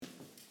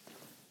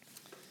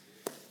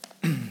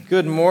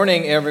Good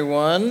morning,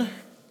 everyone.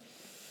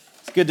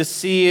 It's good to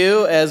see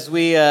you as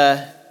we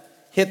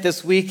hit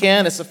this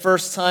weekend. It's the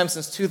first time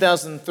since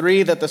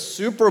 2003 that the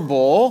Super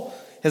Bowl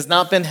has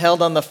not been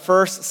held on the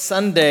first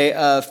Sunday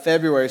of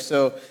February.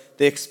 So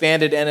the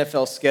expanded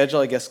NFL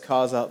schedule, I guess,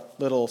 caused a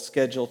little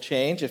schedule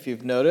change, if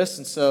you've noticed.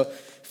 And so a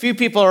few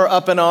people are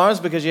up in arms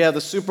because you have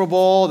the Super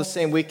Bowl the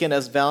same weekend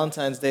as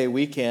Valentine's Day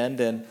weekend,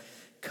 and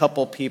a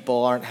couple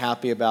people aren't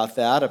happy about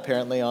that,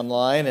 apparently,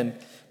 online.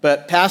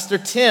 But Pastor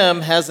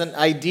Tim has an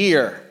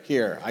idea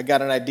here. I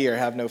got an idea,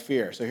 have no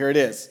fear. So here it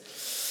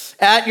is.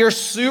 At your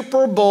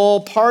Super Bowl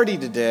party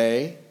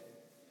today,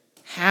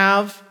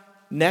 have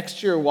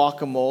next to your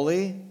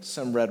guacamole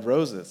some red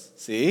roses.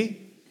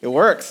 See? It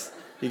works.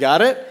 You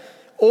got it?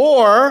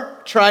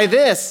 Or try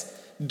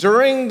this.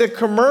 During the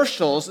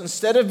commercials,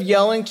 instead of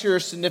yelling to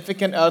your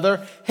significant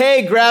other,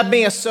 hey, grab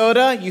me a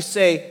soda, you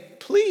say,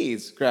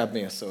 please grab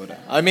me a soda.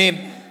 I mean,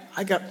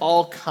 I got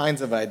all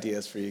kinds of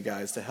ideas for you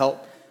guys to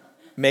help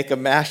make a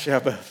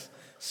mashup of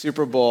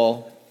Super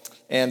Bowl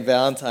and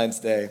Valentine's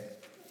Day.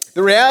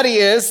 The reality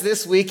is,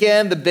 this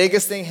weekend, the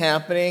biggest thing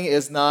happening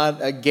is not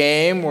a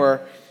game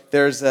where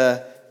there's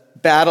a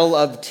battle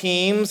of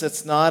teams.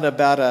 It's not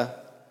about a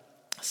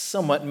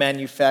somewhat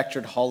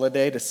manufactured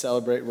holiday to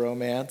celebrate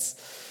romance.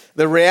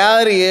 The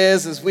reality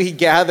is, as we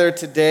gather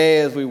today,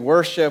 as we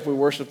worship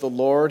the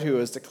Lord who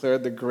has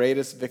declared the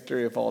greatest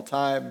victory of all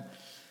time.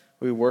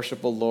 We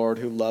worship a Lord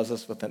who loves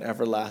us with an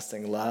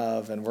everlasting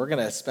love, and we're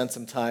going to spend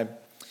some time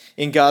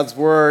in God's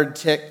Word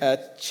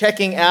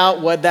checking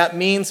out what that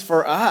means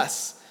for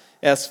us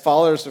as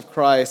followers of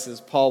Christ, as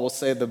Paul will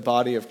say, the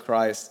body of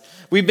Christ.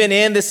 We've been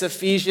in this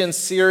Ephesians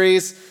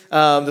series,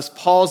 this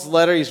Paul's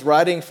letter. He's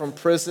writing from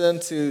prison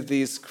to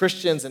these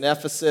Christians in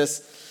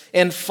Ephesus,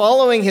 and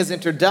following his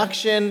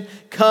introduction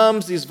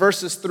comes these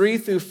verses 3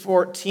 through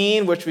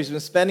 14, which we've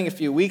been spending a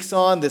few weeks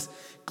on, this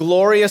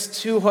glorious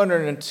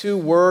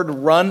 202-word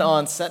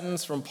run-on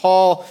sentence from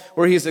Paul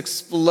where he's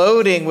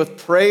exploding with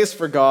praise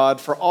for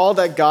God for all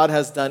that God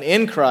has done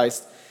in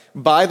Christ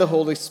by the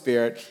Holy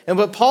Spirit. And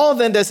what Paul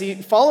then does, he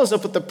follows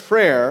up with the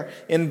prayer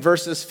in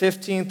verses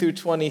 15 through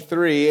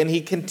 23, and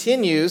he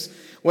continues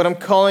what I'm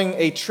calling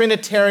a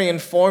Trinitarian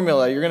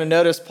formula. You're going to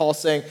notice Paul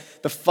saying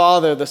the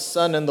Father, the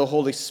Son, and the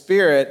Holy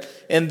Spirit,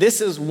 and this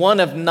is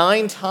one of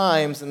 9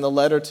 times in the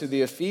letter to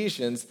the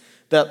Ephesians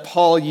that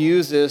Paul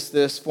uses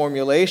this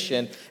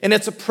formulation. And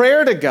it's a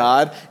prayer to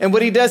God. And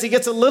what he does, he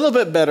gets a little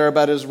bit better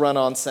about his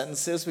run-on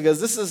sentences because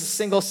this is a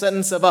single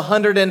sentence of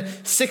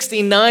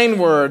 169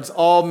 words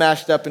all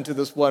mashed up into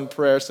this one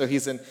prayer. So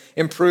he's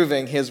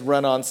improving his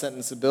run-on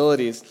sentence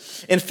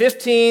abilities. In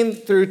 15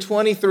 through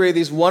 23,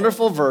 these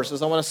wonderful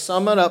verses, I want to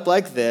sum it up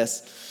like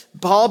this.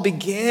 Paul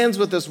begins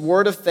with this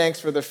word of thanks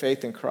for their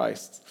faith in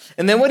Christ.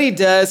 And then what he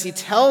does, he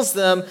tells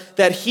them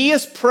that he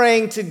is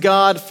praying to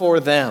God for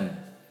them.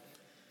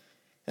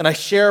 And I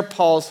share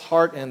Paul's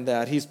heart in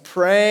that. He's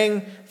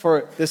praying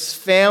for this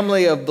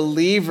family of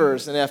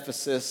believers in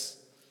Ephesus.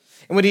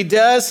 And what he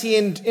does, he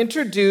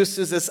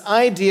introduces this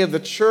idea of the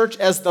church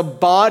as the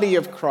body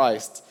of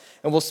Christ.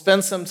 And we'll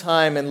spend some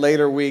time in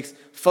later weeks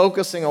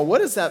focusing on what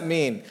does that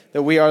mean,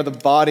 that we are the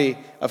body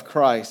of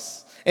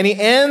Christ. And he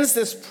ends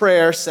this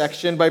prayer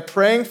section by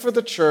praying for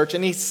the church.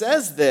 And he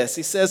says this,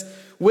 he says,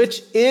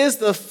 which is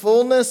the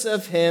fullness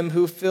of him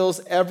who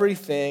fills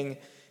everything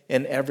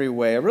in every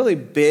way. A really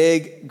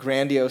big,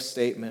 grandiose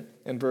statement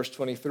in verse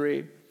 23.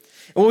 And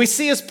what we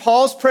see is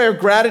Paul's prayer of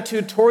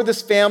gratitude toward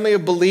this family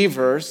of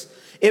believers.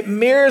 It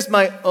mirrors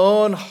my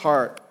own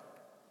heart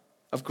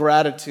of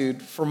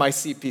gratitude for my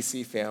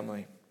CPC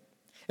family.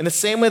 In the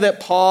same way that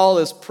Paul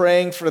is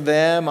praying for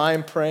them,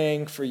 I'm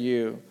praying for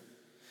you.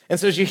 And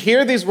so as you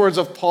hear these words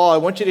of Paul, I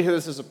want you to hear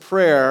this as a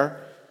prayer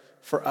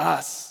for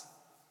us,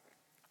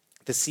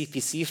 the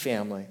CPC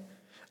family.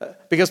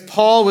 Because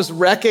Paul was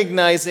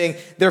recognizing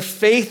their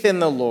faith in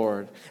the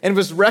Lord and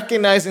was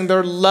recognizing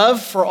their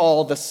love for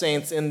all the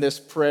saints in this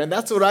prayer. And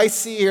that's what I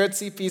see here at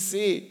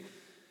CPC.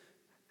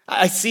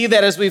 I see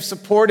that as we've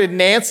supported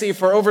Nancy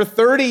for over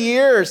 30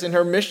 years in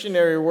her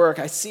missionary work.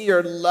 I see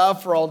your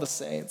love for all the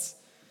saints.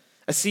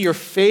 I see your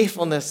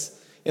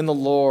faithfulness in the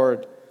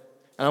Lord.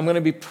 And I'm going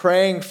to be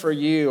praying for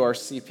you, our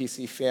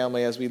CPC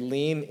family, as we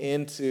lean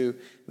into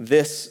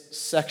this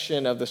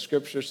section of the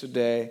scriptures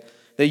today,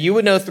 that you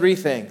would know 3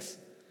 things.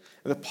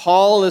 That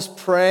Paul is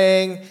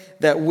praying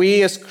that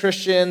we as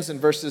Christians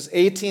in verses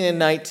 18 and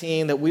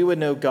 19, that we would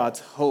know God's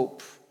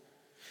hope.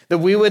 That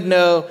we would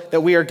know that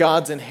we are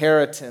God's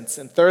inheritance.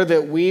 And third,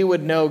 that we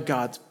would know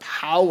God's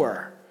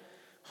power.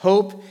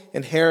 Hope,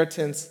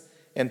 inheritance,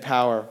 and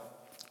power.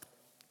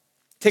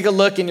 Take a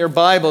look in your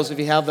Bibles if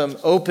you have them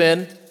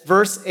open.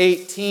 Verse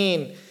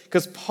 18.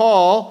 Because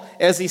Paul,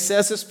 as he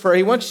says this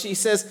prayer, he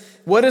says,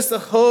 what is the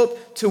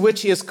hope to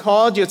which he has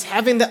called you? It's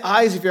having the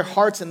eyes of your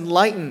hearts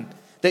enlightened,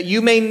 that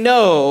you may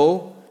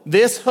know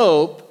this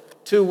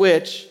hope to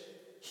which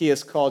he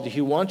has called you.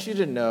 He wants you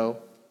to know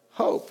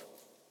hope.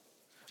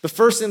 The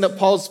first thing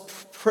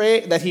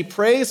that he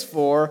prays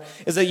for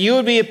is that you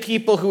would be a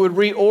people who would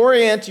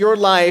reorient your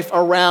life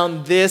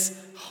around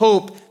this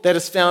hope that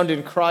is found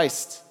in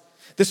Christ.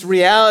 This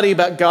reality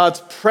about God's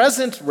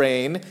present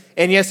reign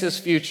and yes, his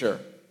future.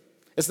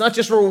 It's not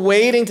just we're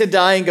waiting to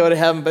die and go to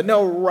heaven, but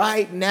no,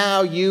 right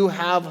now you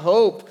have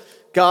hope.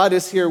 God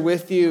is here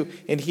with you,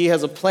 and he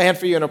has a plan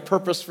for you and a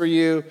purpose for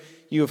you.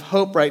 You have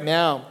hope right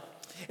now.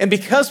 And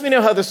because we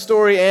know how the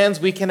story ends,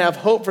 we can have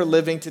hope for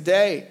living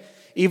today,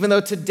 even though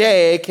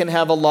today can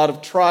have a lot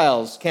of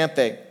trials, can't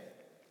they?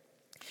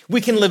 We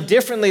can live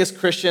differently as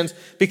Christians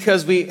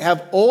because we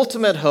have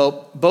ultimate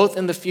hope both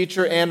in the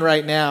future and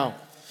right now.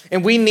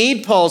 And we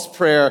need Paul's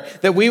prayer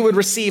that we would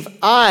receive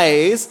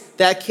eyes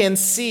that can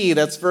see.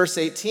 That's verse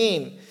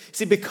 18.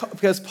 See,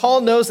 because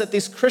Paul knows that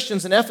these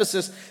Christians in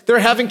Ephesus, they're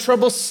having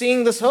trouble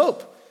seeing this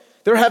hope.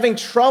 They're having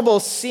trouble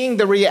seeing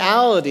the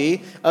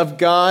reality of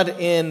God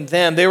in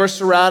them. They were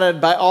surrounded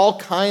by all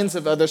kinds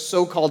of other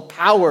so-called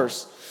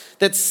powers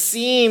that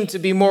seem to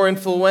be more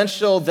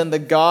influential than the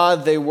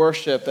God they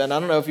worship. And I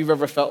don't know if you've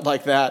ever felt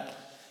like that.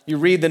 You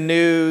read the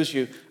news,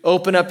 you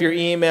open up your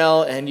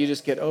email, and you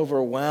just get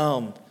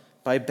overwhelmed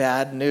by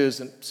bad news.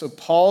 And so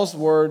Paul's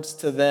words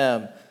to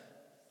them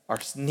are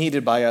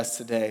needed by us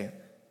today.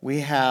 We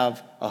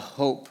have a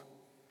hope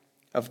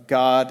of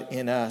God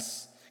in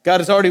us. God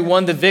has already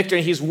won the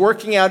victory. He's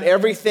working out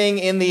everything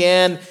in the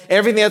end,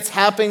 everything that's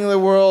happening in the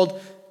world.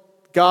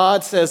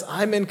 God says,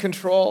 I'm in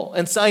control.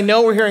 And so I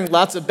know we're hearing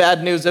lots of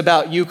bad news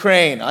about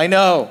Ukraine. I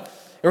know.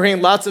 We're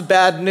hearing lots of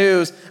bad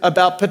news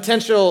about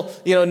potential,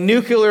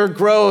 nuclear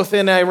growth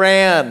in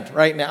Iran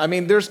right now. I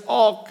mean, there's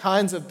all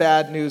kinds of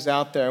bad news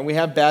out there. And we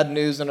have bad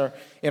news in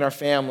our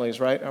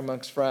families, right,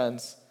 amongst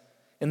friends.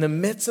 In the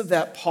midst of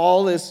that,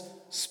 Paul is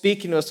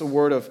speaking to us a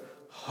word of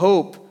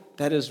hope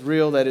that is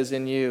real, that is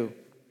in you.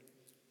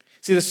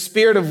 See, the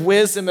spirit of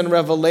wisdom and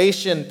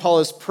revelation, Paul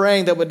is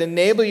praying, that would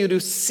enable you to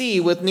see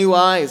with new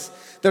eyes,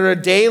 that our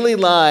daily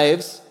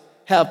lives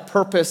have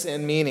purpose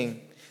and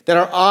meaning, that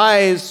our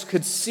eyes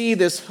could see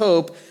this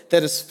hope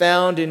that is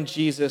found in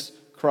Jesus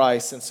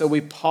Christ. And so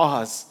we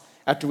pause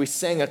after we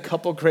sang a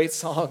couple great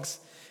songs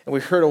and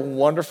we heard a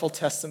wonderful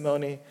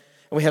testimony,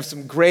 and we have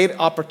some great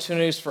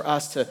opportunities for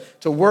us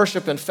to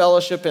worship and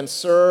fellowship and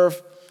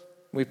serve.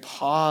 We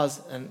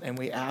pause and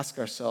we ask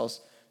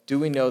ourselves, do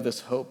we know this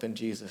hope in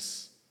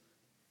Jesus?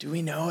 Do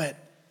we know it?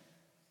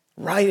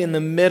 Right in the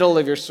middle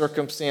of your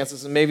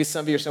circumstances. And maybe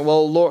some of you are saying,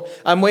 well, Lord,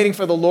 I'm waiting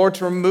for the Lord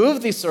to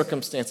remove these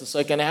circumstances so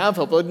I can have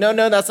hope. Well,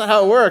 no, that's not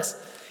how it works.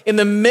 In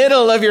the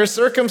middle of your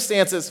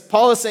circumstances,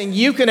 Paul is saying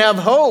you can have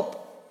hope.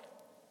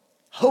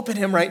 Hope in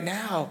him right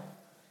now.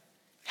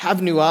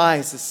 Have new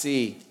eyes to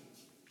see.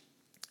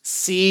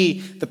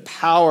 See the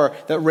power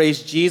that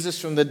raised Jesus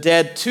from the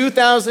dead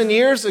 2,000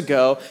 years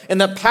ago,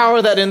 and the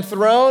power that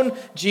enthroned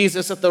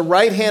Jesus at the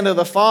right hand of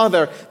the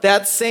Father.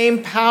 That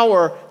same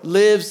power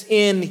lives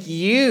in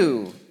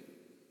you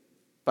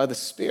by the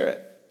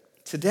Spirit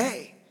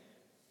today.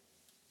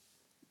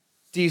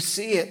 Do you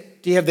see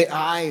it? Do you have the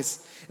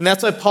eyes? And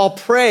that's why Paul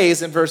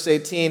prays in verse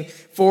 18,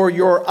 for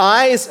your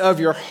eyes of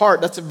your heart.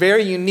 That's a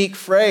very unique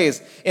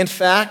phrase. In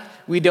fact,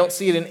 we don't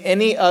see it in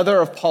any other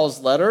of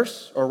Paul's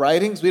letters or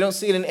writings. We don't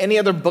see it in any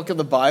other book of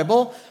the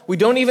Bible. We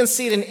don't even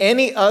see it in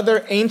any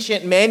other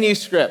ancient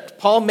manuscript.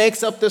 Paul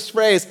makes up this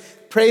phrase,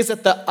 prays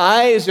that the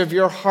eyes of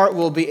your heart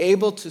will be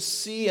able to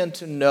see and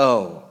to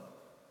know.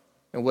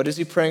 And what is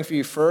he praying for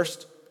you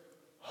first?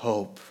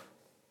 Hope.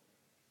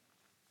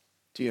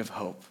 Do you have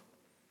hope?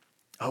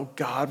 Oh,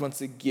 God wants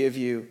to give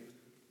you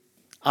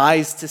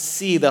eyes to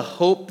see the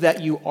hope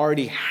that you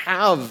already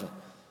have,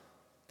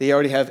 that you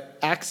already have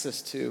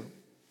access to.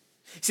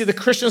 See, the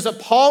Christians that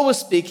Paul was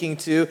speaking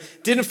to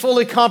didn't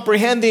fully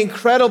comprehend the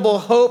incredible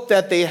hope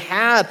that they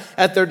had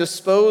at their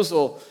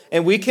disposal.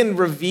 And we can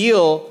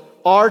reveal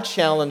our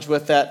challenge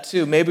with that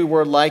too. Maybe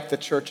we're like the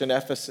church in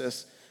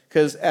Ephesus,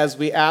 because as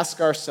we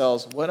ask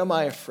ourselves, what am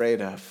I afraid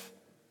of?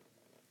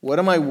 What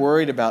am I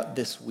worried about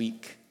this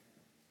week?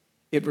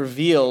 It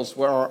reveals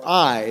where our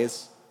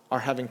eyes are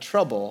having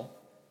trouble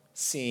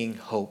seeing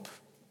hope.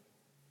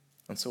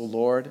 And so,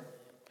 Lord,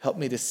 help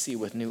me to see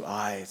with new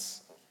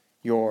eyes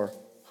your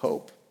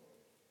hope.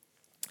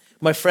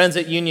 My friends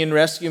at Union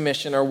Rescue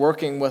Mission are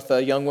working with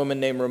a young woman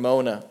named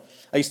Ramona.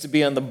 I used to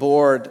be on the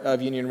board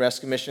of Union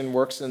Rescue Mission,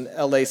 works in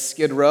LA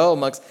Skid Row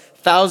amongst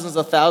thousands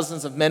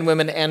of men,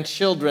 women, and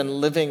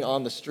children living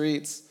on the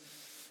streets.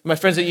 My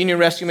friends at Union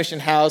Rescue Mission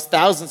house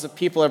thousands of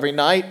people every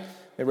night.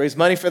 They raise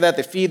money for that.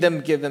 They feed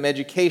them, give them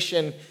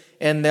education,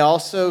 and they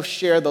also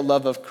share the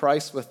love of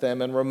Christ with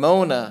them. And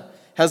Ramona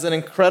has an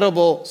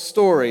incredible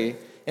story,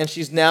 and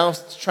she's now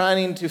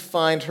trying to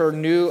find her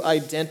new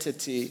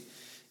identity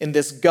in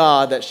this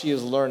God that she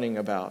is learning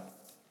about.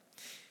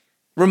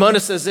 Ramona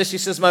says this, she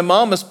says, my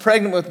mom was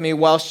pregnant with me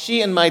while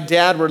she and my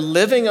dad were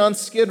living on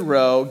Skid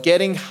Row,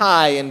 getting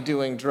high and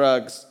doing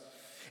drugs.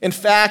 In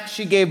fact,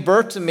 she gave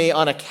birth to me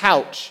on a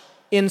couch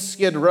in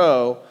Skid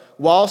Row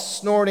while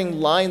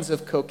snorting lines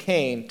of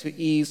cocaine to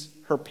ease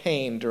her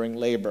pain during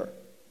labor.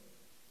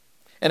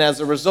 And as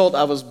a result,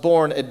 I was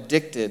born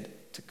addicted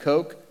to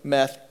coke,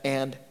 meth,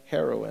 and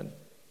heroin.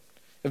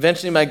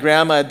 Eventually, my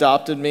grandma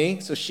adopted me,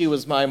 so she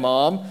was my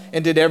mom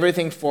and did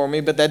everything for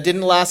me, but that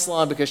didn't last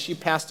long because she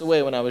passed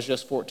away when I was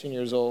just 14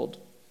 years old.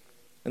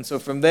 And so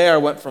from there, I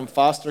went from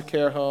foster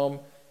care home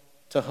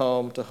to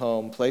home to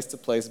home, place to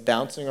place,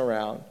 bouncing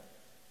around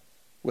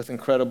with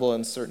incredible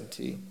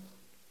uncertainty.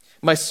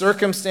 My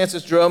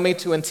circumstances drove me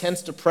to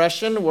intense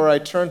depression, where I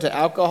turned to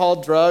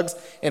alcohol, drugs,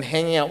 and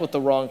hanging out with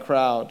the wrong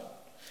crowd.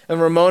 And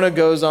Ramona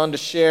goes on to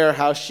share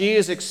how she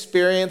has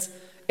experienced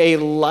a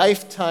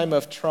lifetime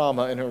of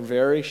trauma in her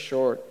very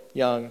short,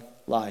 young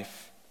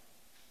life.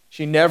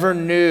 She never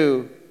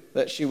knew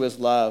that she was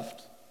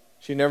loved.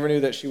 She never knew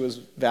that she was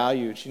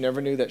valued. She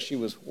never knew that she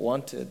was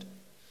wanted.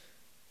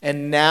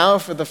 And now,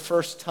 for the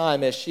first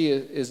time, as she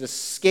is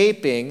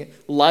escaping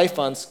life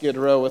on Skid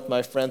Row with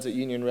my friends at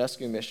Union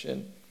Rescue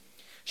Mission,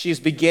 she's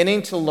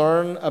beginning to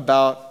learn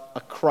about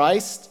a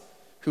Christ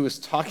who is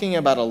talking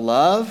about a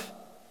love,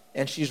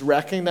 and she's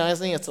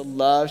recognizing it's a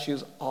love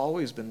she's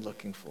always been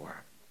looking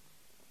for.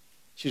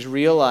 She's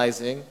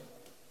realizing,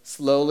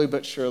 slowly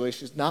but surely,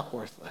 she's not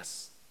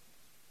worthless,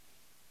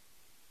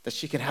 that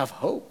she can have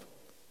hope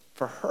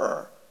for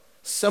her.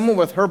 Someone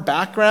with her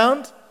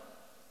background,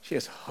 she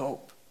has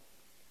hope.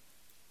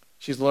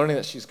 She's learning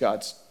that she's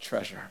God's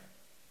treasure.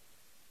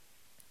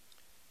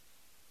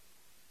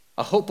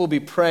 I hope we'll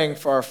be praying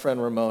for our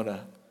friend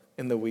Ramona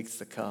in the weeks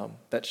to come,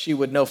 that she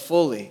would know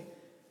fully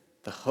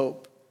the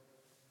hope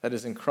that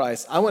is in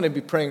Christ. I want to be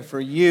praying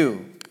for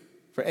you,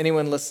 for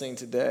anyone listening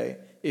today.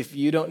 If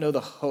you don't know the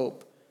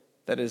hope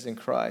that is in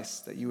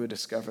Christ, that you would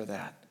discover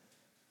that.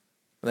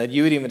 And that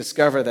you would even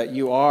discover that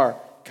you are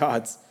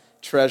God's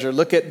treasure.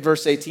 Look at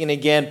verse 18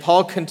 again.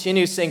 Paul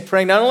continues saying,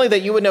 praying not only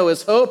that you would know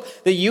his hope,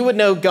 that you would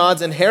know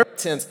God's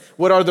inheritance.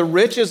 What are the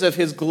riches of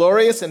his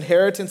glorious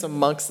inheritance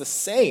amongst the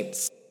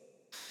saints?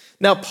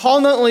 Now,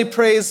 Paul not only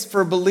prays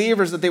for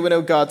believers that they would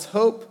know God's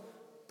hope,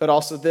 but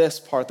also this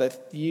part,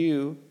 that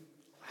you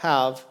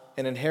have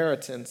an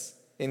inheritance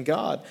in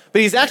God.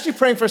 But he's actually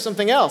praying for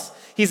something else.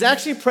 He's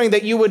actually praying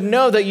that you would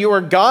know that you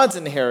are God's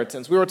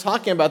inheritance. We were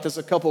talking about this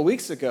a couple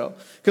weeks ago,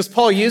 because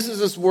Paul uses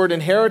this word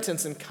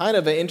inheritance in kind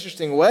of an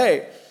interesting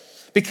way.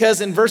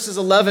 Because in verses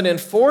 11 and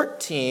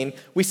 14,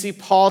 we see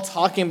Paul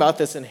talking about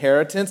this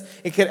inheritance.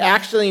 It could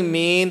actually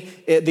mean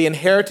the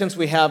inheritance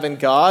we have in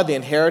God, the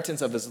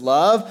inheritance of his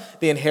love,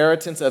 the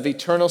inheritance of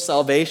eternal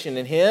salvation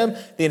in him,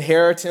 the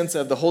inheritance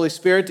of the Holy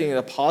Spirit being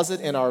a deposit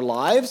in our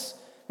lives.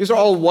 These are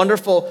all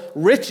wonderful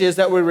riches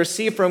that we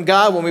receive from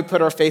God when we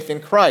put our faith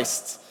in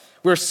Christ.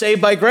 We're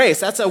saved by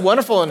grace. That's a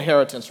wonderful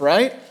inheritance,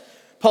 right?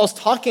 Paul's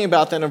talking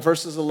about that in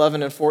verses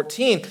 11 and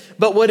 14.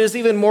 But what is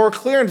even more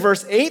clear in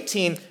verse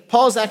 18,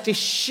 Paul is actually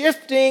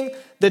shifting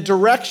the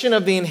direction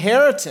of the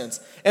inheritance.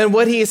 And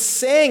what he is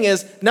saying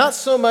is not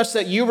so much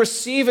that you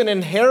receive an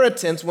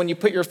inheritance when you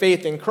put your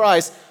faith in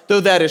Christ, though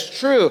that is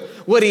true.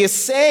 What he is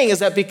saying is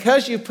that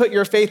because you put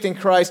your faith in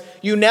Christ,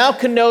 you now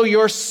can know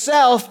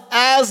yourself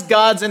as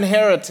God's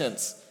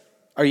inheritance.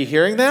 Are you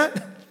hearing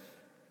that?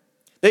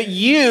 That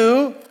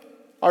you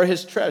are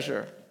his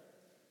treasure.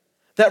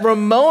 That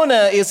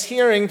Ramona is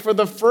hearing for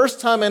the first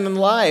time in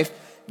life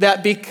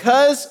that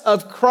because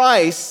of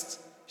Christ,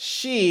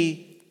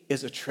 she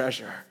is a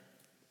treasure.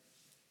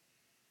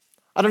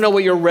 I don't know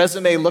what your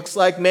resume looks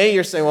like. Maybe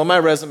you're saying, well, my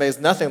resume is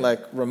nothing like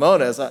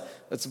Ramona's.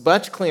 It's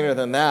much cleaner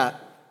than that.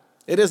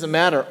 It doesn't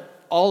matter.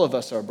 All of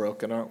us are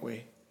broken, aren't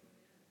we?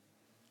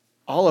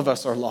 All of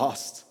us are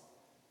lost.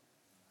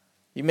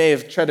 You may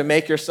have tried to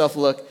make yourself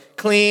look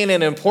clean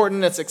and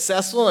important and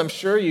successful. I'm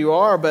sure you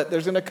are, but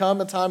there's going to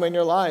come a time in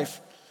your life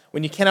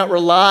when you cannot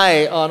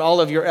rely on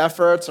all of your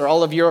efforts or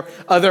all of your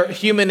other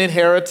human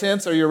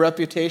inheritance or your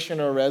reputation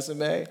or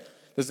resume.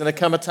 There's going to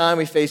come a time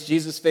we face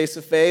Jesus face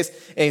to face,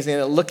 and he's going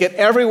to look at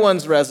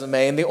everyone's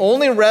resume. And the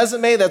only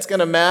resume that's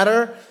going to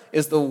matter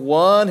is the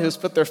one who's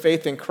put their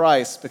faith in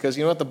Christ. Because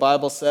you know what the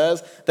Bible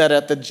says? That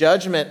at the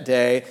judgment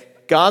day,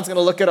 God's going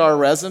to look at our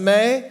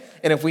resume,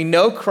 and if we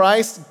know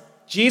Christ,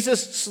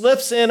 Jesus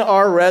slips in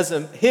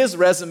his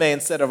resume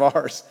instead of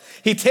ours.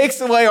 He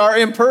takes away our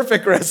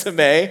imperfect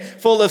resume,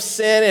 full of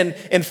sin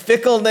and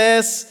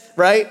fickleness,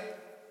 right?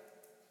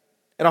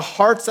 And our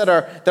hearts that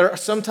are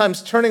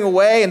sometimes turning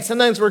away, and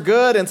sometimes we're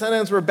good, and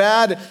sometimes we're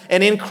bad.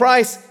 And in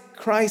Christ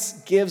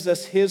gives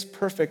us his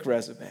perfect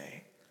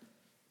resume.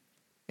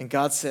 And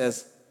God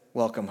says,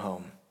 welcome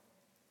home.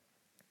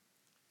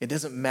 It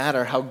doesn't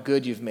matter how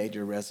good you've made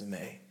your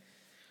resume.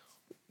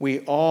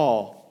 We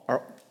all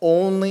are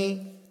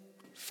only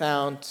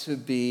found to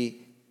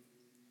be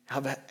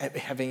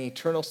having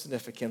eternal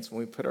significance when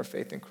we put our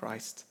faith in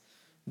Christ.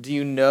 Do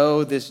you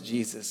know this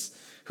Jesus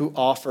who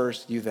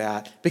offers you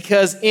that?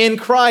 Because in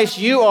Christ,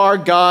 you are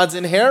God's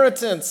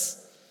inheritance.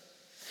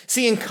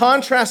 See, in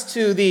contrast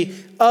to the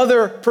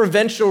other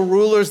provincial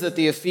rulers that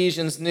the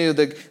Ephesians knew,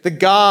 the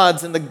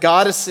gods and the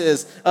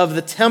goddesses of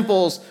the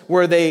temples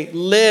where they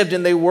lived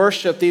and they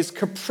worshiped, these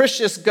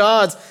capricious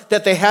gods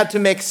that they had to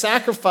make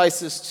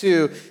sacrifice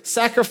to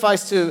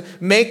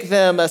make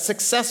them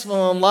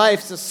successful in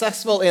life,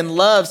 successful in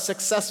love,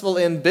 successful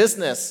in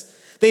business.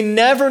 They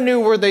never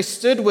knew where they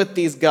stood with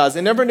these gods.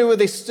 They never knew where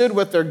they stood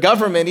with their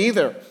government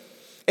either.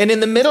 And in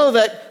the middle of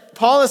that,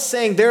 Paul is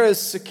saying there is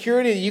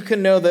security that you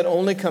can know that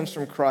only comes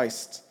from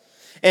Christ.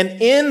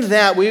 And in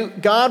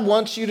that, God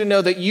wants you to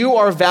know that you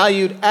are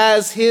valued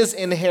as his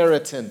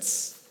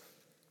inheritance.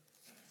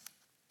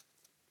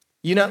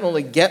 You not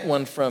only get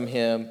one from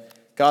him,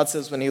 God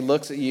says when he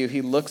looks at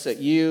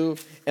you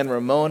and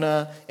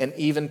Ramona and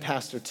even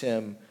Pastor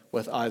Tim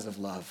with eyes of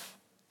love.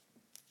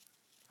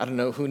 I don't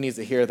know who needs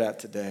to hear that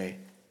today,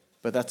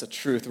 but that's a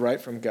truth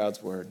right from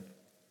God's word.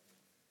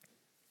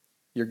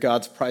 You're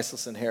God's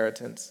priceless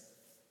inheritance.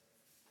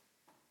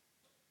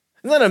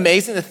 Isn't that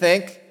amazing to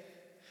think?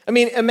 I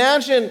mean,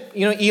 imagine,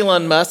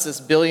 Elon Musk, this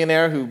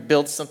billionaire who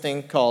built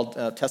something called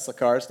Tesla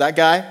cars, that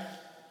guy.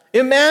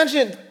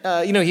 Imagine,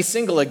 he's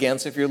single again,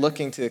 so if you're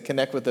looking to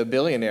connect with a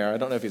billionaire, I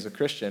don't know if he's a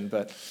Christian,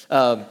 but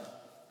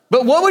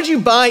what would you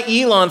buy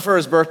Elon for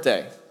his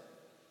birthday?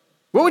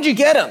 What would you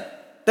get him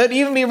that'd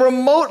even be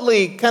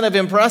remotely kind of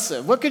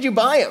impressive? What could you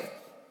buy him?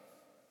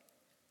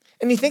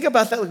 And you think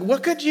about that, like,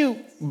 what could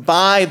you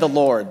buy the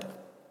Lord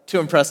to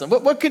impress him?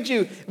 What could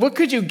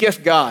you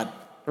gift God,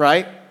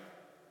 right?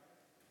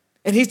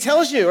 And he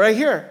tells you right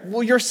here,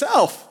 well,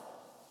 yourself.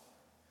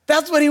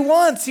 That's what he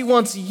wants. He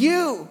wants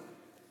you.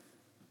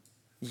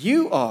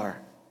 You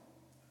are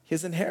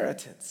his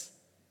inheritance.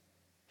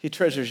 He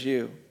treasures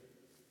you.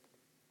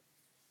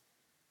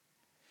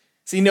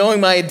 See, knowing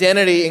my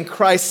identity in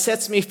Christ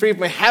sets me free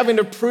from having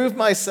to prove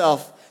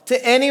myself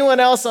to anyone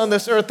else on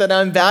this earth that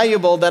I'm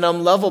valuable, that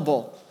I'm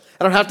lovable.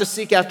 I don't have to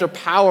seek after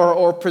power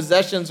or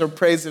possessions or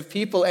praise of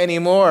people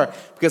anymore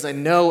because I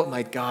know what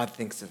my God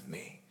thinks of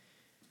me.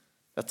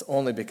 That's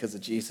only because of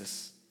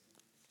Jesus.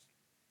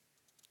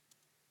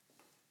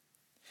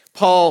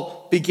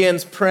 Paul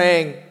begins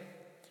praying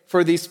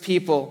for these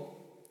people.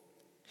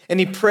 And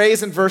he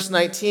prays in verse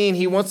 19.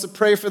 He wants to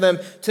pray for them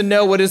to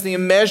know what is the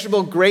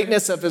immeasurable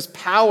greatness of his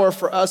power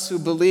for us who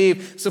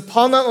believe. So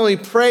Paul not only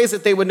prays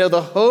that they would know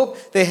the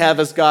hope they have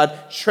as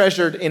God's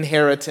treasured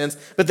inheritance,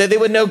 but that they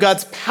would know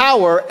God's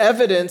power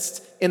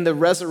evidenced in the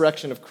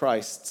resurrection of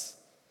Christ.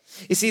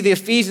 You see, the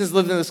Ephesians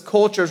lived in this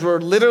culture where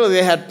literally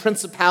they had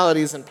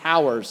principalities and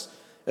powers.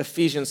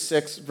 Ephesians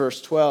 6,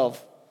 verse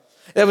 12.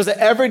 It was an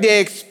everyday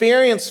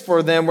experience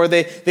for them where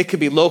they could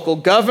be local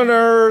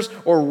governors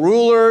or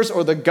rulers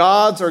or the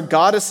gods or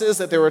goddesses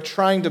that they were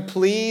trying to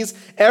please.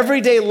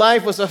 Everyday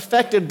life was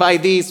affected by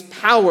these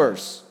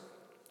powers.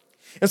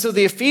 And so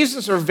the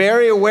Ephesians are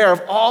very aware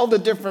of all the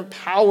different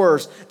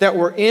powers that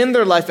were in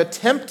their life,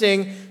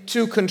 attempting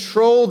to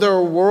control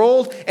their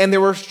world, and they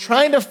were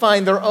trying to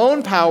find their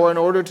own power in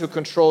order to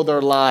control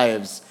their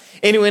lives.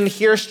 Anyone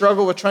here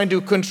struggle with trying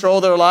to control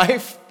their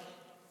life?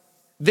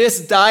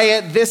 This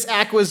diet, this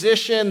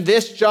acquisition,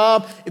 this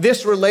job,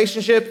 this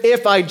relationship,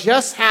 if I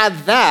just had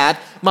that,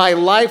 my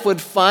life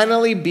would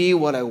finally be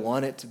what I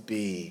want it to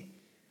be.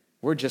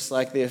 We're just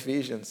like the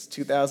Ephesians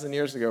 2,000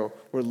 years ago.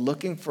 We're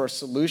looking for a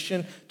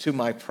solution to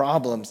my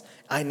problems.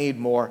 I need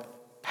more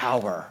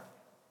power.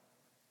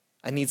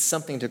 I need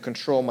something to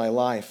control my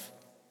life.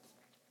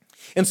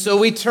 And so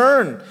we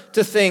turn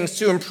to things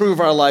to improve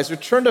our lives. We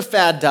turn to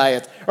fad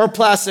diets or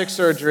plastic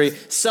surgery,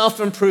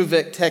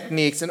 self-improvement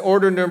techniques in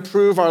order to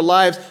improve our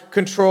lives,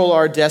 control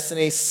our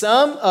destiny.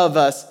 Some of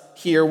us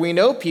here, we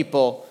know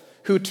people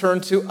who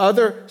turn to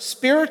other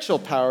spiritual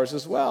powers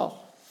as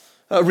well.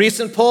 A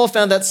recent poll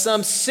found that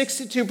some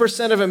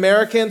 62% of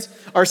Americans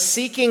are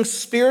seeking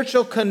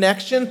spiritual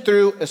connection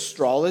through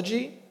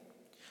astrology,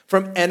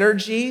 from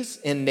energies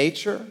in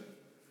nature,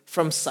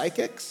 from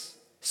psychics.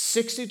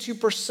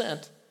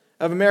 62%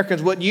 of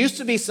Americans. What used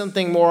to be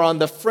something more on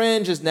the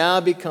fringe has now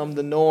become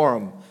the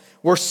norm.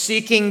 We're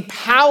seeking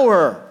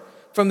power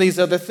from these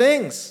other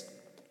things.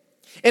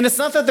 And it's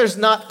not that there's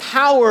not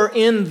power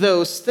in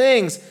those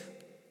things,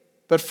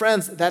 but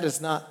friends, that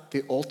is not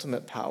the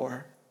ultimate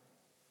power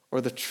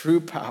or the true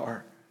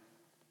power.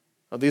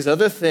 Well, these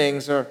other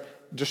things are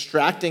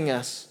distracting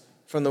us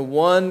from the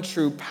one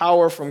true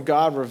power from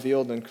God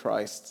revealed in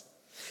Christ.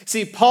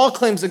 See, Paul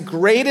claims the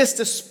greatest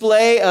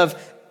display of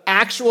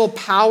actual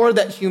power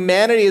that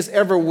humanity has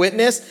ever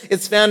witnessed.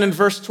 It's found in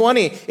verse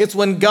 20. It's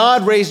when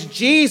God raised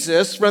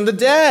Jesus from the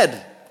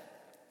dead.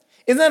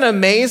 Isn't that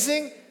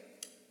amazing?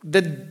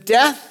 The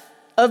death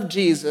of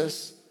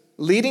Jesus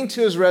leading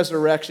to his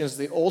resurrection is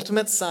the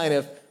ultimate sign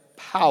of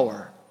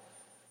power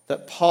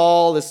that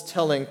Paul is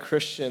telling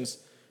Christians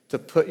to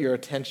put your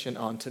attention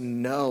on, to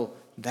know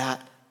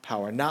that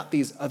power, not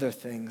these other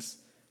things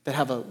that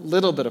have a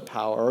little bit of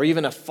power or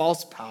even a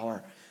false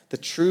power, the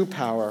true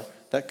power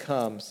that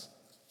comes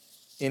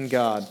in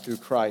God through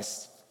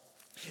Christ.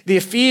 The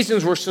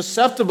Ephesians were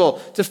susceptible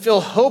to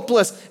feel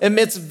hopeless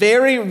amidst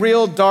very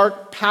real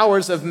dark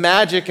powers of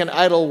magic and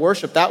idol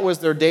worship. That was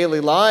their daily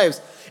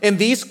lives. And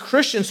these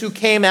Christians who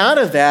came out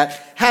of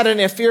that had an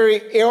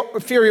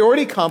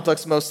inferiority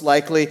complex, most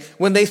likely,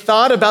 when they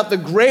thought about the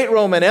great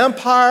Roman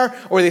Empire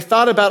or they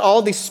thought about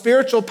all these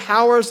spiritual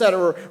powers that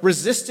are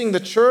resisting the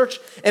church.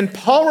 And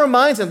Paul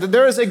reminds them that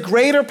there is a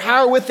greater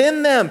power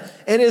within them,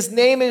 and his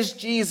name is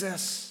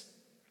Jesus.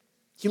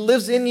 He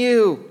lives in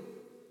you.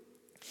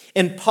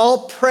 And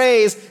Paul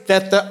prays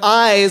that the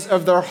eyes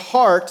of their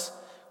hearts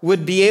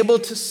would be able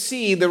to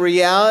see the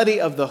reality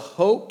of the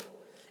hope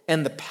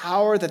and the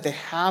power that they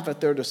have at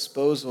their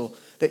disposal,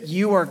 that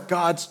you are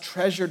God's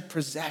treasured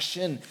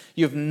possession.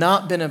 You have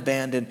not been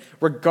abandoned.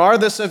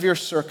 Regardless of your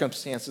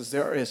circumstances,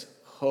 there is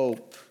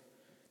hope,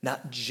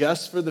 not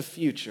just for the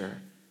future,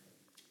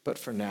 but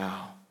for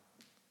now.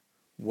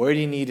 Where do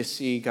you need to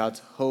see God's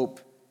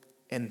hope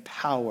and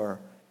power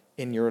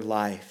in your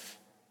life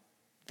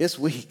this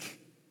week?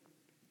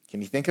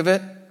 Can you think of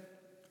it?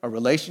 A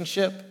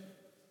relationship,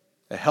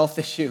 a health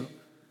issue,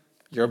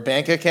 your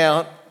bank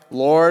account.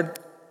 Lord,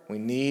 we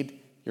need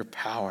your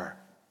power.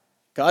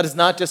 God is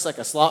not just like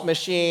a slot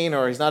machine,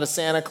 or he's not a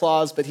Santa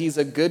Claus, but he's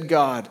a good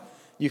God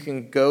you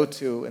can go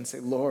to and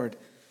say, Lord,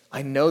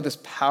 I know this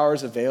power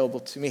is available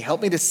to me.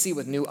 Help me to see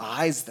with new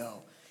eyes,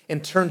 though,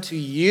 and turn to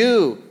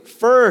you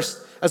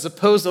first, as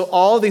opposed to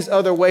all these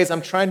other ways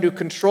I'm trying to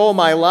control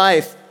my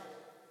life.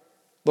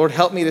 Lord,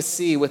 help me to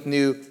see with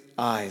new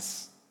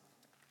eyes.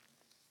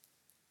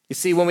 You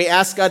see, when we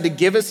ask God to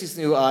give us these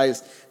new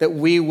eyes, that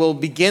we will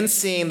begin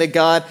seeing that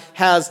God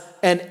has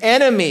an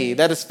enemy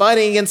that is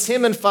fighting against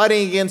him and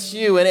fighting against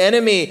you, an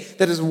enemy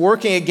that is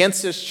working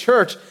against his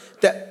church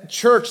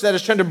that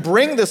is trying to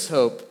bring this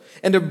hope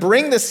and to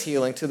bring this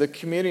healing to the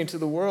community and to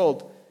the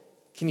world.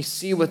 Can you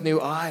see with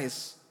new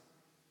eyes?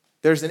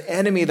 There's an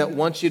enemy that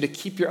wants you to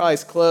keep your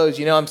eyes closed.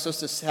 You know, I'm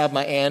supposed to have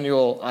my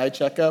annual eye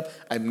checkup.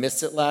 I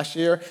missed it last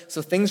year,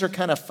 so things are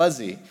kind of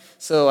fuzzy.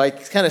 So I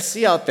kind of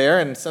see out there,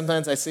 and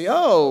sometimes I say,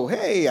 oh,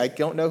 hey, I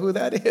don't know who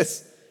that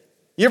is.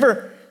 You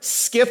ever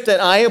skipped an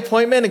eye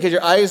appointment because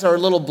your eyes are a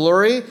little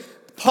blurry?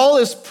 Paul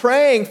is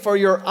praying for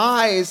your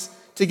eyes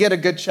to get a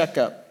good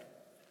checkup,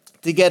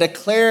 to get a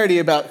clarity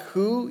about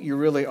who you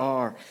really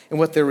are and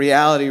what the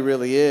reality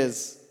really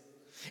is.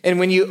 And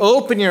when you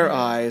open your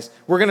eyes,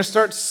 we're going to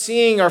start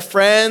seeing our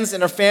friends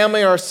and our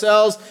family,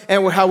 ourselves,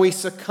 and how we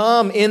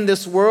succumb in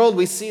this world.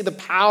 We see the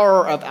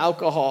power of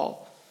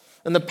alcohol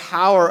and the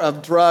power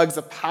of drugs,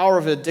 the power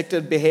of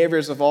addictive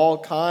behaviors of all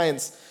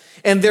kinds.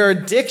 And their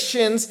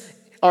addictions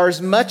are as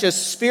much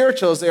as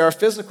spiritual as they are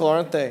physical,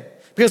 aren't they?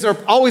 Because there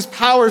are always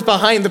powers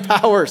behind the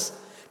powers.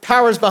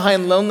 Powers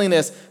behind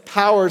loneliness,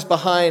 powers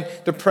behind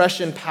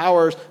depression,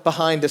 powers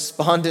behind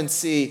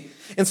despondency.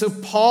 And so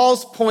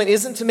Paul's point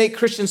isn't to make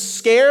Christians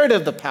scared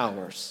of the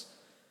powers,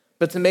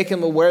 but to make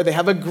them aware they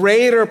have a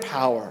greater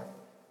power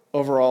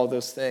over all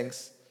those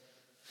things.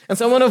 And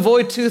so I want to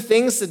avoid two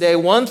things today.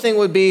 One thing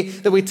would be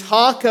that we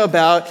talk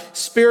about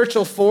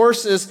spiritual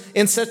forces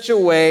in such a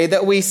way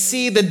that we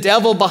see the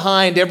devil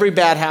behind every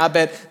bad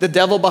habit, the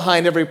devil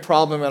behind every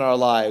problem in our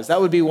lives. That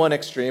would be one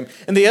extreme.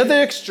 And the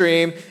other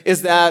extreme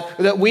is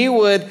that we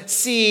would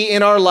see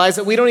in our lives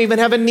that we don't even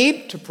have a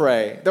need to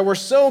pray, that we're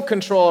so in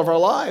control of our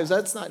lives.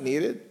 That's not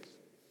needed.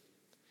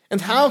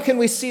 And how can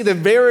we see the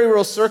very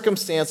real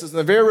circumstances and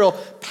the very real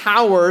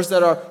powers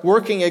that are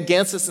working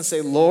against us and say,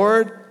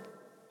 Lord,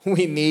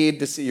 we need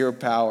to see your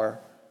power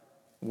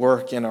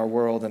work in our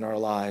world and our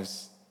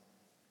lives.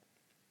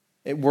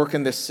 Work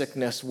in this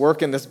sickness,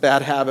 work in this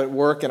bad habit,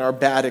 work in our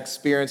bad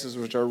experiences,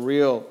 which are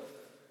real.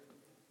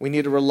 We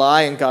need to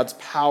rely on God's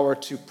power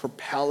to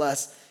propel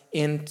us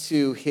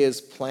into his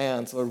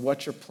plans. Lord,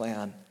 what's your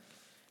plan?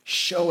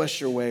 Show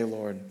us your way,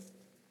 Lord.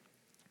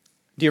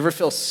 Do you ever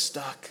feel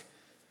stuck?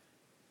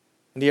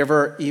 Do you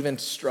ever even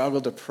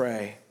struggle to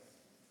pray?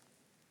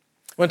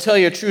 I want to tell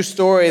you a true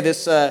story.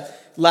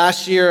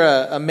 Last year,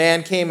 a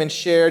man came and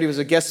shared. He was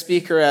a guest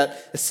speaker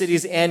at the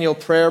city's annual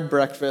prayer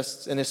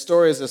breakfast, and his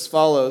story is as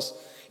follows.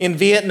 In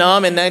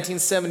Vietnam in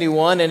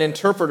 1971, an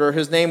interpreter,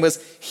 whose name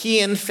was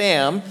Hien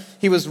Pham,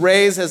 he was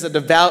raised as a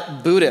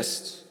devout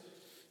Buddhist.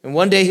 And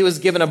one day he was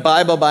given a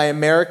Bible by an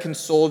American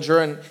soldier,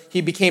 and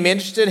he became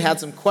interested, had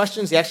some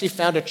questions. He actually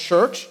found a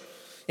church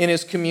in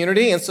his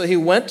community, and so he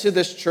went to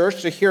this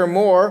church to hear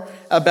more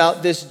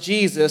about this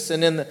Jesus,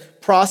 and in the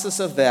process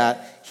of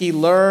that, he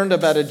learned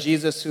about a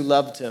Jesus who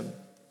loved him.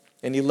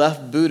 And he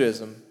left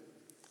Buddhism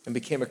and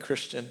became a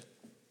Christian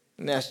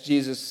and asked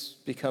Jesus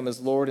to become his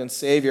Lord and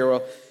Savior.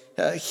 Well,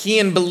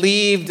 Hien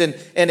believed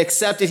and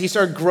accepted. He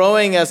started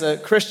growing as a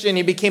Christian.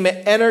 He became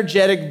an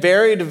energetic,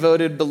 very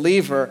devoted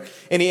believer.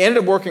 And he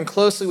ended up working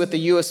closely with the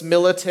U.S.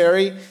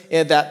 military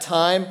at that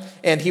time.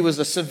 And he was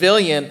a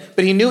civilian.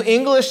 But he knew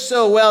English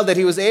so well that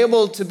he was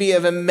able to be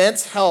of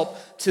immense help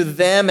to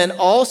them and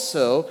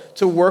also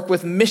to work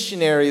with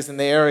missionaries in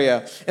the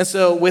area. And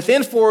so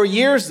within 4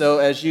 years, though,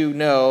 as you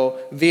know,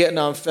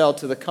 Vietnam fell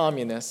to the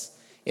communists,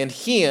 and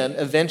Hien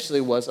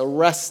eventually was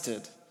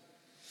arrested.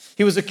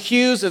 He was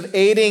accused of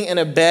aiding and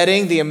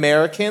abetting the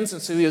Americans,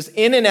 and so he was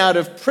in and out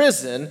of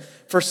prison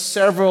for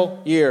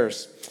several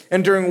years.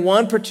 And during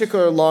one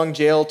particular long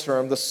jail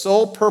term, the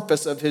sole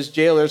purpose of his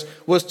jailers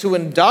was to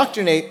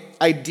indoctrinate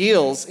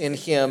ideals in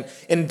him,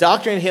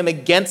 indoctrinate him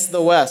against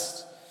the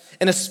West,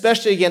 and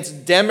especially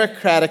against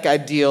democratic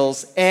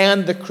ideals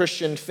and the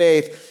Christian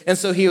faith. And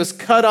so he was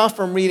cut off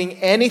from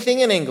reading anything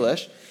in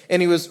English,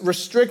 and he was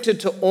restricted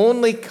to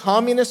only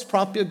communist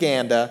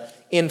propaganda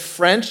in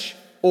French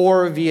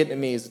or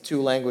Vietnamese, the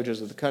two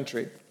languages of the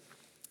country.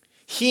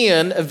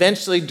 Hien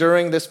eventually,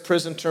 during this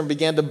prison term,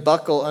 began to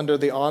buckle under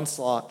the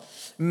onslaught.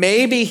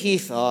 Maybe he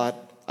thought,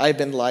 I've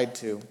been lied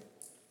to.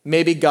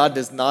 Maybe God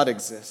does not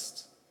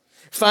exist.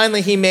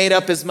 Finally, he made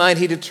up his mind.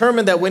 He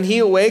determined that when he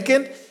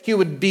awakened, he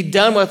would be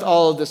done with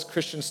all of this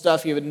Christian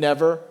stuff. He would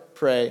never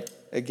pray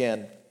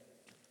again.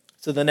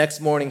 So the next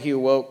morning he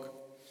awoke,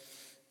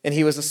 and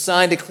he was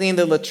assigned to clean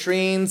the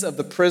latrines of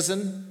the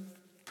prison,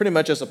 pretty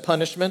much as a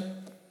punishment.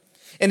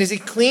 And as he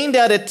cleaned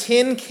out a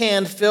tin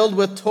can filled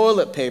with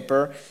toilet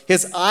paper,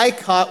 his eye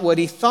caught what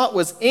he thought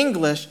was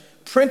English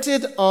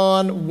printed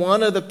on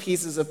one of the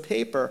pieces of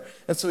paper.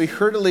 And so he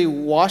hurriedly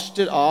washed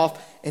it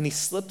off, and he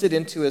slipped it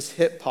into his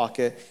hip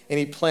pocket, and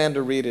he planned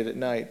to read it at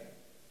night.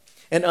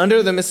 And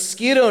under the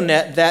mosquito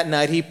net that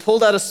night, he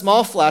pulled out a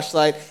small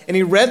flashlight, and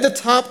he read the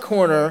top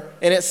corner,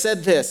 and it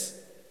said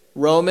this,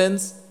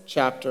 Romans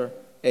chapter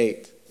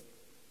 8.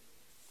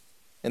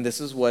 And this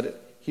is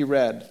what he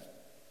read.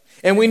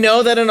 And we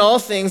know that in all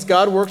things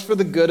God works for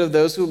the good of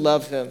those who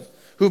love him,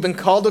 who've been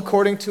called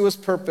according to his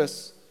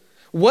purpose.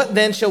 What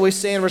then shall we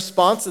say in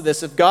response to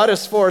this? If God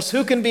is for us,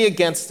 who can be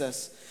against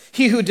us?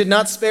 He who did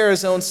not spare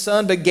his own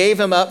son, but gave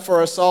him up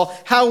for us all,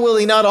 how will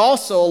he not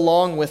also,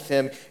 along with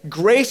him,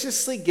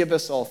 graciously give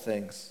us all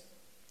things?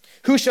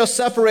 Who shall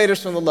separate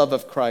us from the love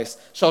of Christ?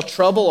 Shall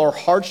trouble or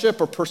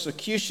hardship or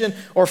persecution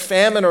or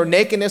famine or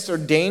nakedness or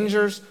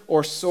dangers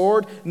or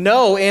sword?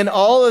 No, in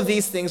all of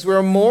these things we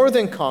are more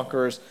than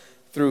conquerors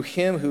through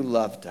him who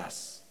loved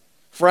us.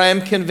 For I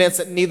am convinced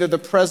that neither the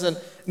present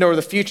nor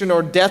the future,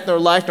 nor death, nor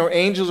life, nor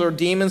angels, or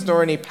demons,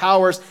 nor any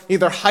powers,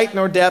 neither height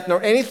nor depth,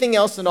 nor anything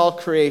else in all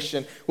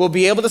creation will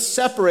be able to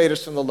separate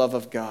us from the love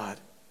of God,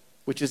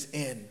 which is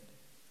in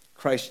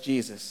Christ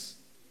Jesus,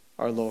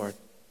 our Lord.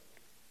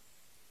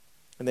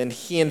 And then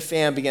he and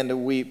Fam began to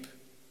weep.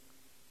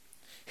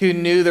 Who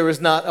knew there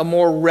was not a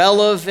more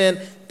relevant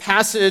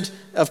passage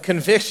of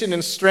conviction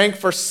and strength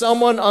for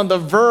someone on the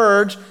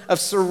verge of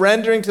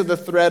surrendering to the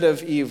threat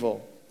of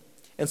evil.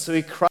 And so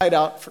he cried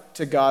out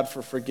to God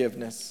for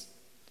forgiveness.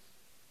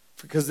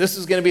 Because this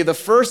was going to be the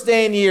first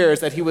day in years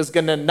that he was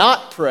going to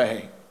not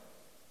pray.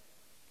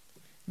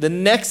 The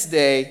next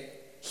day,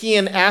 he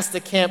asked the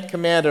camp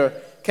commander,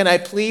 can I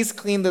please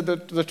clean the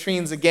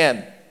latrines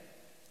again?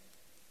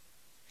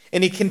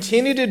 And he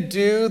continued to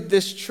do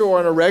this chore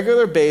on a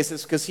regular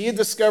basis because he had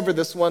discovered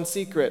this one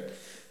secret.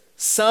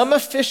 Some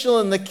official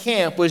in the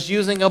camp was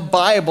using a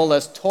Bible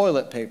as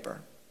toilet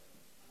paper.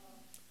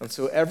 And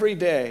so every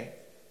day,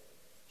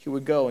 he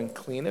would go and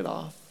clean it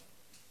off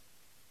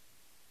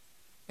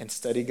and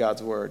study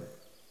God's word.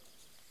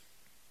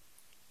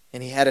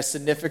 And he had a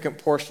significant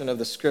portion of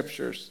the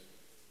scriptures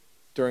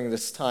during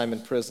this time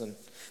in prison.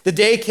 The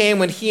day came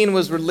when Hien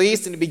was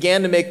released, and he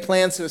began to make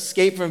plans to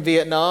escape from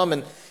Vietnam.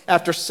 And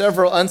after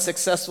several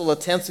unsuccessful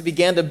attempts, he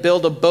began to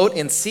build a boat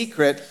in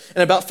secret.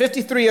 And about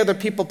 53 other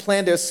people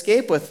planned to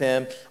escape with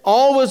him.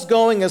 All was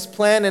going as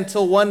planned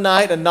until one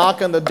night, a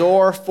knock on the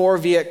door. 4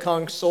 Viet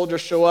Cong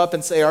soldiers show up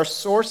and say, our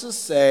sources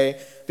say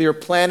that you're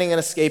planning an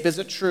escape. Is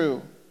it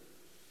true?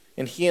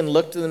 And Hien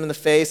looked at them in the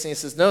face and he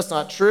says, no, it's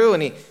not true.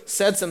 And he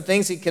said some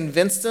things. He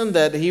convinced them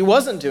that he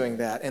wasn't doing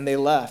that. And they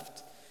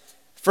left.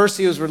 First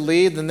he was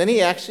relieved, and then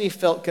he actually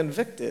felt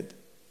convicted.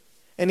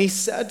 And he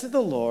said to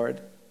the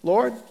Lord,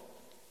 Lord,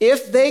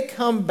 if they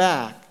come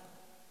back,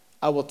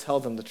 I will tell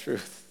them the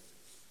truth.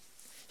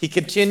 He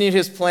continued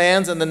his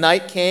plans, and the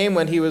night came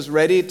when he was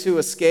ready to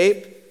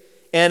escape,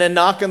 and a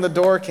knock on the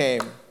door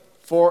came.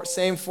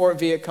 Same 4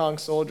 Viet Cong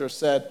soldiers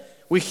said,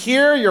 we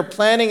hear you're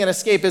planning an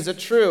escape. Is it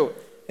true?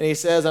 And he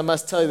says, I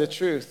must tell you the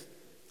truth.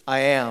 I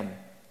am.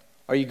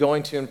 Are you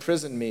going to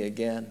imprison me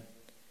again?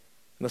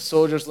 And the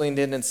soldiers leaned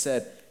in and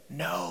said,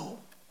 no,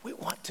 we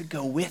want to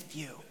go with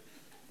you.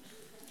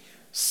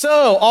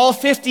 So all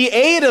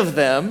 58 of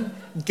them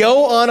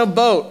go on a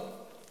boat,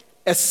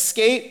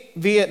 escape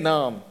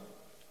Vietnam.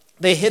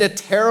 They hit a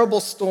terrible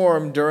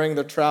storm during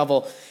their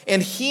travel.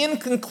 And Hien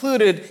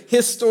concluded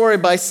his story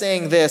by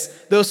saying this: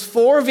 those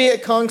 4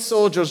 Viet Cong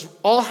soldiers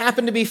all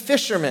happened to be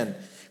fishermen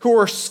who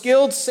were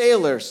skilled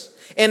sailors.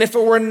 And if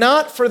it were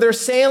not for their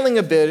sailing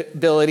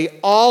ability,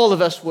 all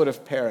of us would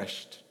have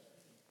perished.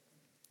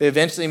 They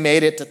eventually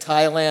made it to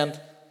Thailand.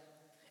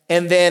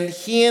 And then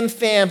Hien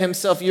Pham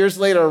himself, years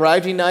later,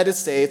 arrived in the United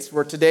States,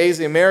 where today he's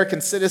an American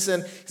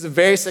citizen. He's a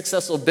very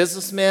successful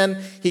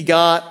businessman. He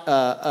got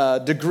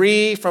a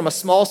degree from a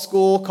small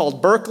school called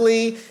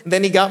Berkeley, and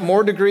then he got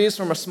more degrees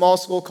from a small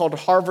school called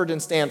Harvard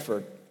and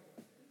Stanford.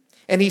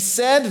 And he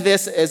said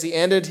this as he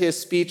ended his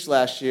speech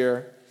last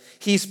year.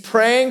 He's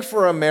praying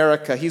for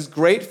America. He's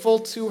grateful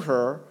to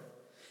her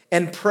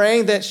and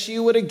praying that she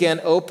would again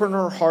open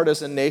her heart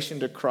as a nation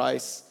to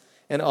Christ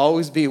and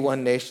always be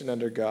one nation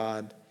under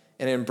God,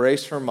 and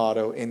embrace her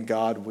motto, in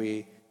God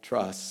we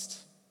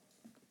trust.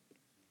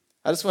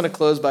 I just want to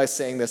close by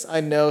saying this.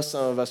 I know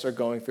some of us are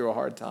going through a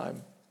hard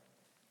time.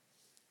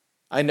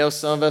 I know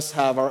some of us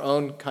have our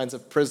own kinds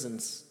of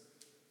prisons: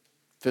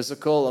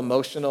 physical,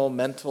 emotional,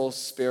 mental,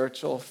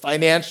 spiritual,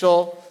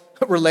 financial,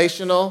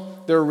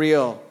 relational. They're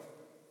real.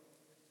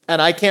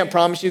 And I can't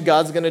promise you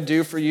God's going to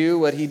do for you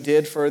what he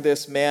did for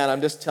this man.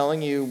 I'm just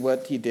telling you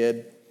what he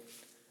did.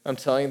 I'm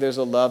telling you there's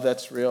a love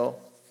that's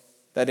real,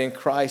 that in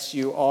Christ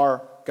you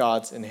are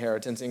God's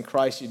inheritance. In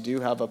Christ you do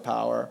have a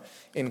power.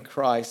 In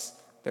Christ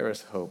there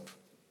is hope.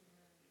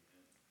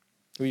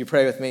 Will you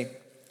pray with me?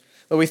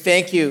 Lord, we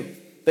thank you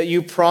that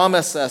you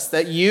promise us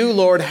that you,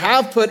 Lord,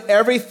 have put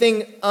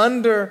everything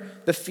under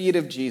the feet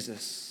of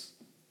Jesus.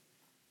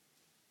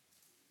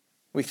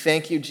 We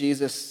thank you,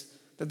 Jesus,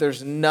 that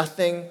there's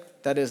nothing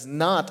that is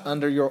not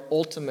under your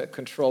ultimate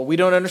control. We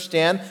don't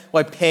understand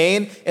why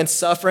pain and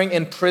suffering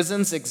in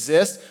prisons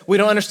exist. We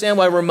don't understand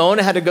why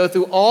Ramona had to go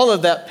through all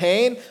of that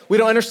pain. We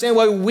don't understand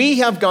why we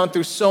have gone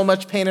through so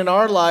much pain in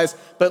our lives.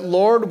 But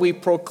Lord, we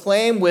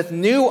proclaim with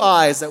new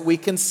eyes that we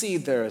can see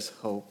there is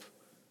hope,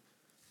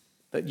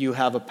 that you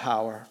have a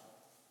power,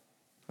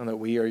 and that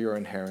we are your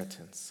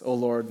inheritance. Oh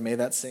Lord, may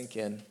that sink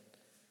in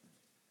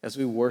as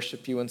we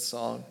worship you in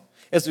song,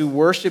 as we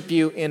worship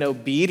you in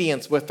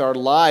obedience with our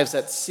lives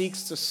that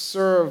seeks to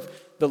serve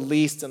the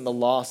least and the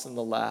lost and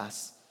the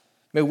last.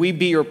 May we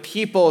be your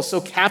people, so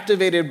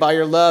captivated by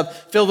your love,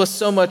 filled with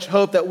so much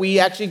hope that we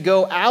actually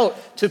go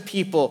out to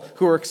people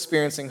who are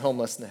experiencing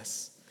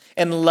homelessness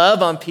and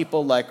love on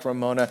people like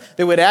Ramona,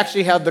 that would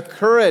actually have the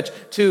courage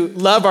to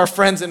love our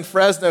friends in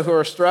Fresno who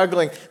are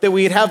struggling, that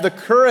we'd have the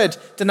courage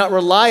to not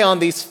rely on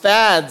these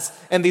fads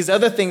and these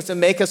other things to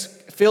make us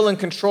feel in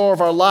control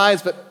of our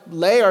lives, but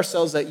lay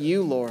ourselves at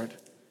you, Lord,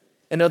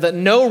 and know that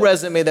no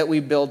resume that we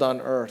build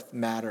on earth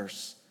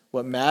matters.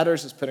 What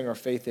matters is putting our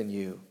faith in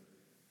you.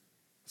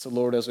 So,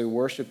 Lord, as we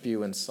worship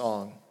you in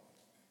song,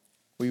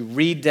 we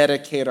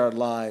rededicate our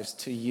lives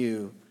to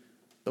you,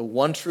 the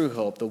one true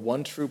hope, the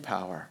one true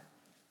power.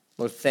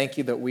 Lord, thank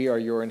you that we are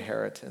your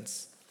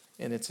inheritance.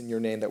 And it's in your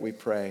name that we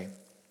pray.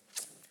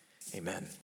 Amen.